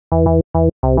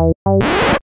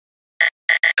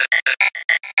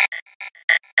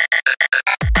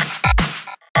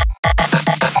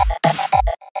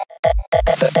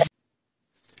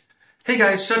Hey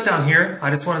guys, Shutdown here. I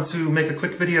just wanted to make a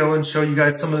quick video and show you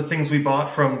guys some of the things we bought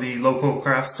from the local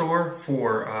craft store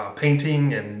for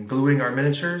painting and gluing our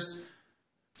miniatures.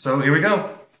 So here we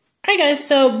go. Alright guys,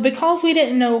 so because we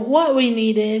didn't know what we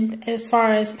needed as far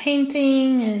as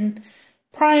painting and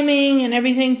priming and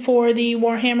everything for the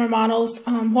Warhammer models,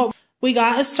 what we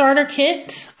got a starter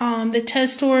kit, the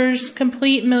Testors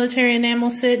Complete Military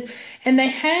Enamel Set, and they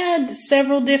had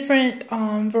several different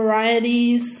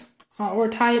varieties or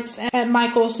types at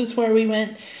Michael's, is where we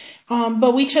went.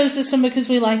 But we chose this one because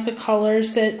we like the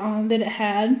colors that it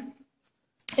had.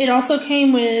 It also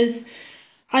came with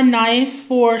a knife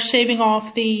for shaving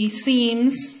off the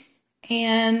seams,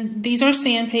 and these are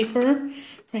sandpaper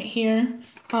right here.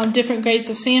 Different grades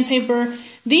of sandpaper.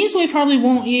 These we probably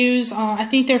won't use. I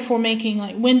think they're for making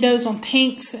like windows on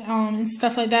tanks and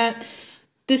stuff like that.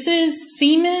 This is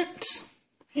cement.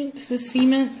 Right? This is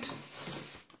cement.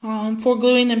 For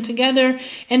gluing them together,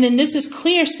 and then this is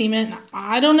clear cement.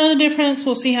 I don't know the difference.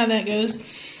 We'll see how that goes.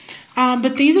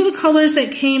 But these are the colors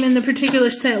that came in the particular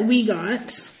set we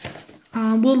got.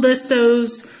 We'll list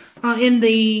those in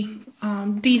the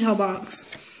detail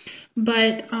box.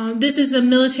 But this is the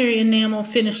military enamel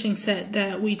finishing set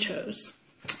that we chose.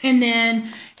 And then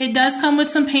it does come with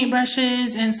some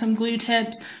paintbrushes and some glue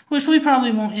tips, which we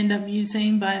probably won't end up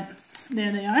using, but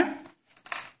there they are.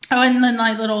 Oh, and then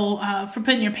like little, for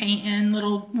putting your paint in,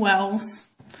 little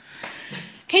wells.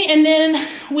 Okay, and then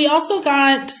we also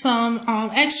got some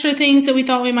extra things that we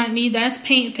thought we might need. That's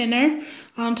paint thinner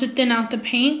to thin out the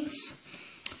paints.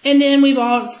 And then we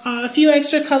bought a few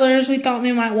extra colors we thought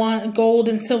we might want, gold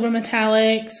and silver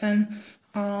metallics, and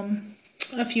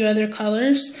a few other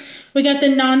colors. We got the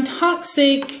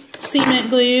non-toxic cement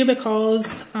glue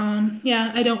because,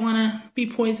 yeah, I don't want to be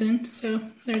poisoned, so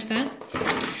there's that.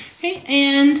 Okay,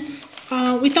 and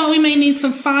we thought we may need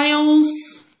some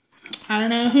files. I don't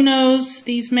know, who knows,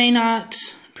 these may not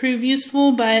prove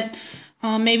useful, but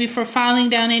maybe for filing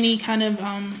down any kind of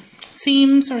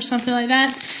seams or something like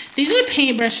that. These are the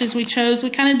paintbrushes we chose. We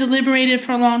kind of deliberated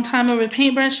for a long time over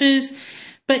paintbrushes,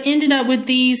 but ended up with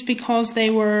these because they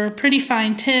were pretty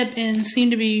fine tip and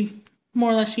seemed to be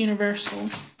more or less universal.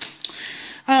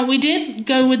 We did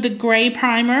go with the gray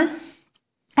primer.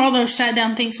 Although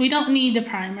Shutdown thinks we don't need the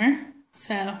primer,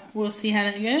 so we'll see how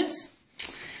that goes.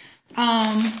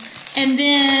 And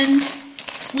then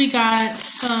we got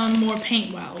some more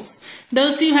paint wells.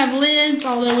 Those do have lids,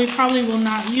 although we probably will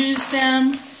not use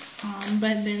them,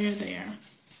 but they're there.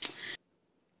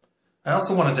 I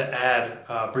also wanted to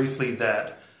add briefly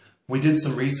that we did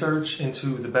some research into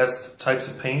the best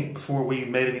types of paint before we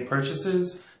made any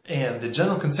purchases, and the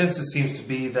general consensus seems to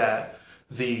be that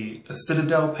the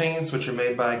Citadel Paints, which are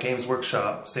made by Games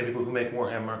Workshop, same people who make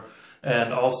Warhammer,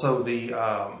 and also the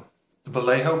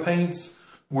Vallejo Paints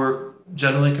were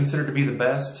generally considered to be the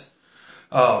best.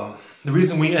 The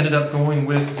reason we ended up going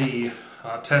with the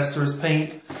Testors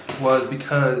Paint was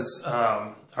because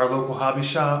our local hobby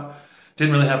shop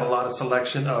didn't really have a lot of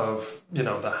selection of, you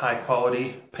know, the high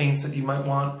quality paints that you might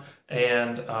want,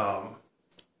 and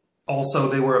also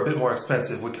they were a bit more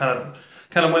expensive. We kind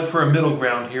of went for a middle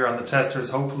ground here on the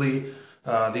Testors. Hopefully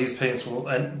these paints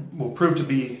will prove to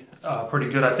be pretty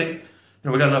good. I think, you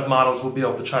know, we got enough models, we'll be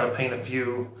able to try to paint a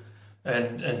few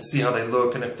and see how they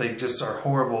look, and if they just are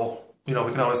horrible, you know,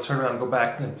 we can always turn around and go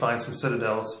back and find some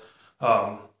Citadels.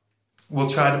 We'll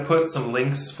try to put some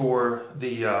links for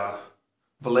the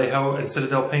Vallejo and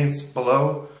Citadel paints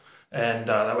below, and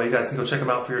that way you guys can go check them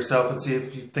out for yourself and see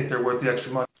if you think they're worth the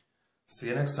extra money. See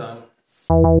you next time.